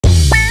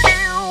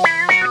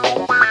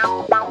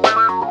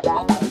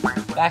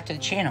back to the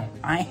channel.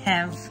 I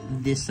have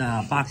this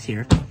box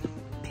here.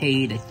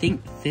 Paid, I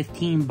think,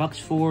 15 bucks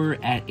for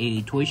at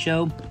a toy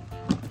show.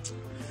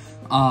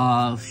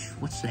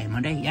 What's today?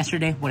 Monday?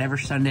 Yesterday? Whatever,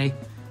 Sunday.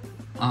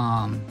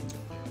 I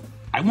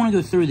want to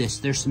go through this.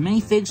 There's some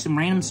minifigs, some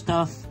random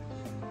stuff,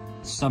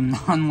 some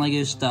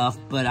non-Lego stuff,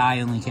 but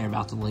I only care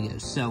about the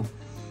Legos. So,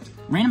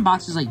 random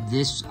boxes like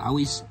this, I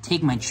always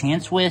take my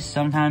chance with.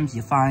 Sometimes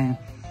you find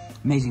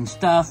amazing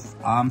stuff.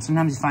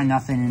 Sometimes you find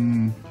nothing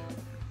and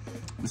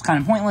it's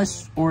kind of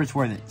pointless, or it's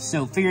worth it.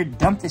 So, figured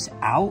dump this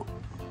out,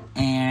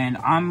 and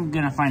I'm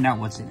gonna find out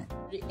what's in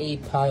it. A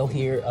pile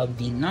here of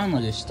the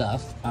non-Lego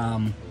stuff.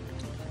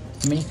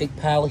 Minifig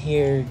pile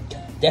here.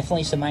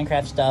 Definitely some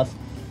Minecraft stuff.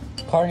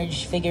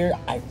 Carnage figure.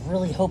 I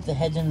really hope the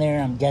head's in there.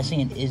 I'm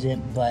guessing it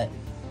isn't, but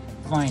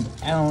find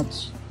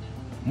out.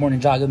 More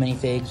Ninjago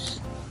minifigs.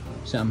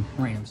 Some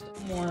random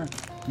stuff. More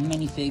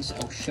minifigs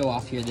I'll show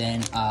off here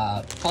then.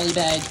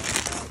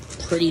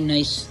 Polybag. Pretty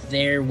nice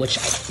there, which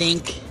I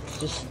think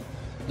just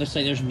looks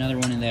like there's another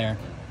one in there.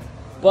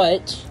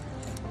 But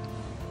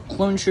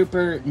Clone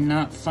Trooper,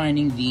 not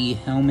finding the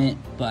helmet,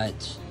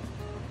 but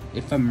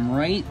if I'm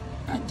right,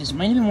 this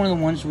might have been one of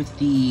the ones with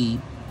the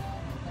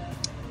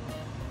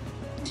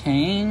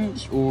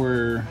tangs,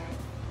 or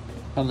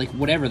like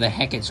whatever the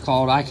heck it's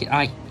called. I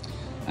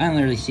don't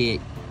literally see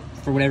it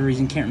for whatever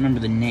reason. Can't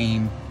remember the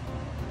name.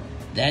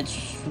 That's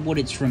what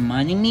it's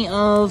reminding me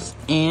of.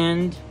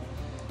 And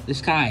this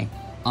guy,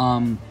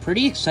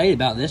 pretty excited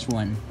about this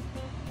one.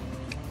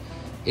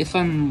 If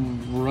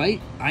I'm right,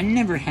 I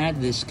never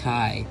had this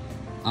Kai.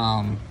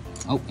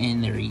 Oh,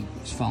 and there he's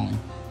falling.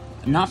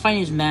 I'm not finding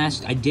his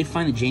mask. I did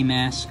find the J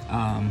mask,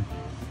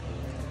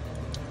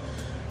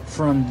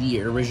 from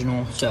the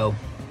original, so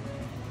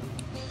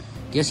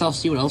guess I'll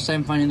see what else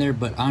I'm finding there,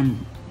 but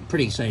I'm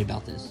pretty excited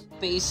about this.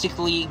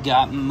 Basically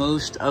got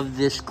most of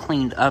this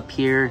cleaned up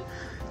here.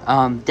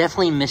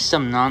 Definitely missed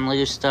some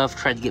non-Lego stuff.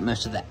 Tried to get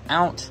most of that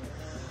out.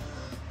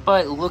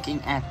 But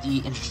looking at the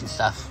interesting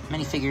stuff.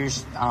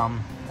 Minifigures, of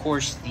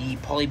course, the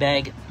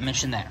polybag,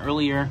 mentioned that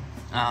earlier.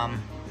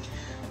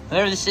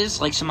 Whatever this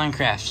is, like some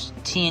Minecraft.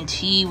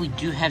 TNT, we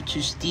do have two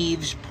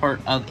Steves, part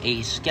of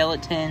a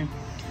skeleton.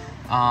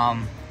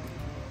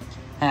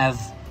 Have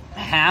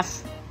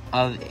half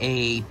of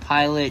a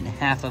pilot,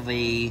 half of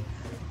a,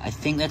 I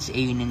think that's a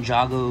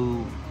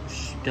Ninjago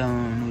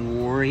Stone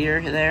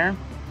Warrior there.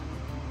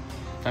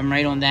 If I'm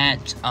right on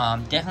that.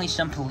 Definitely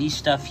some police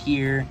stuff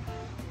here.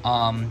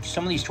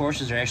 Some of these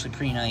torsos are actually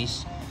pretty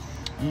nice.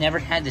 Never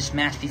had this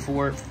mask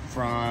before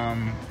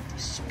from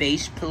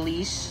Space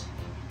Police.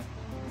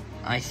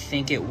 I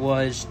think it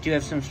was. Do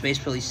have some Space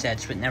Police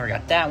sets, but never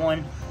got that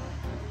one.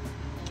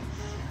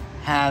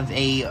 Have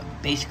a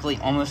basically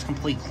almost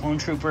complete Clone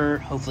Trooper.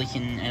 Hopefully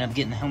can end up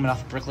getting the helmet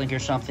off of Bricklink or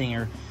something,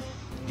 or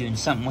doing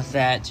something with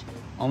that.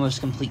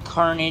 Almost complete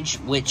Carnage,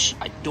 which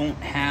I don't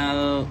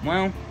have.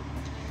 Well,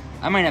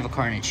 I might have a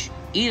Carnage.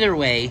 Either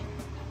way,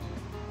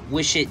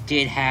 wish it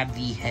did have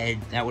the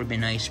head. That would have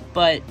been nice,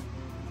 but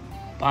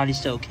body's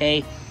still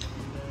okay.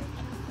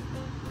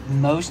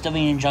 Most of a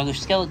Ninjago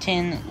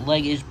skeleton.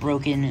 Leg is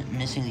broken,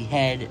 missing the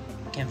head.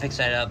 Can fix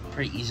that up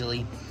pretty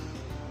easily.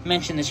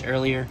 Mentioned this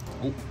earlier.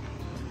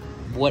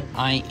 What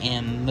I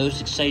am most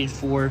excited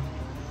for,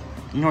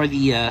 nor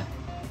the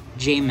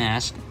J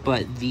mask,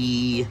 but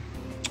the,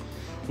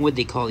 what'd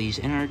they call these?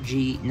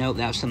 NRG? No,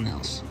 that was something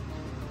else.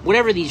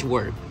 Whatever these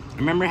were. I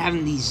remember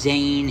having the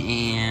Zane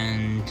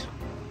and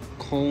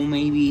Cole,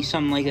 maybe,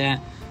 something like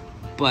that.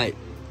 But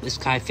this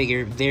Kai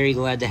figure, very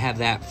glad to have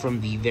that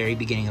from the very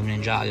beginning of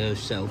Ninjago,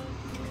 so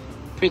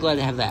pretty glad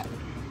to have that.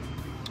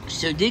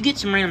 So did get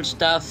some random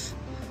stuff.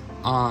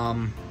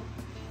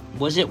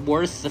 Was it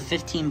worth the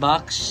 15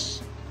 bucks?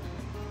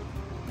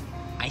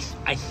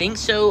 I think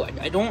so.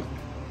 I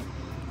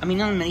mean,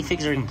 none of the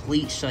minifigs are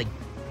complete, so like,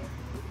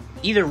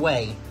 either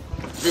way,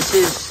 this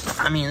is,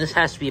 I mean, this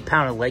has to be a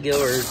pound of Lego,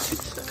 or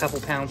a couple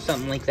pounds,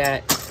 something like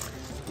that.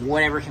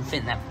 Whatever can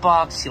fit in that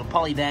box, sealed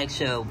poly bag,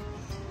 so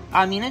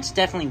I mean, it's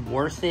definitely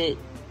worth it,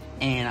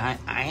 and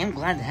I am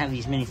glad to have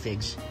these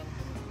minifigs.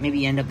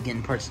 Maybe end up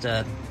getting parts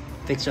to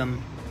fix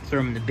them, throw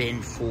them in the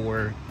bin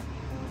for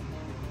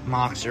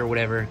mocks or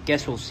whatever.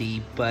 Guess we'll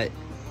see, but,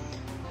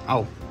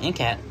 oh, and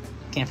cat.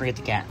 Can't forget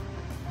the cat.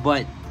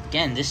 But,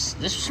 again, this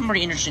was some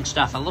pretty interesting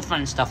stuff. I love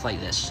finding stuff like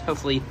this.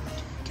 Hopefully,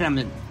 can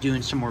end up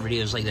doing some more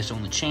videos like this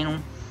on the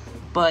channel.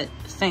 But,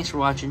 thanks for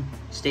watching.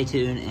 Stay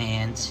tuned,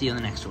 and see you on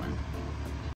the next one.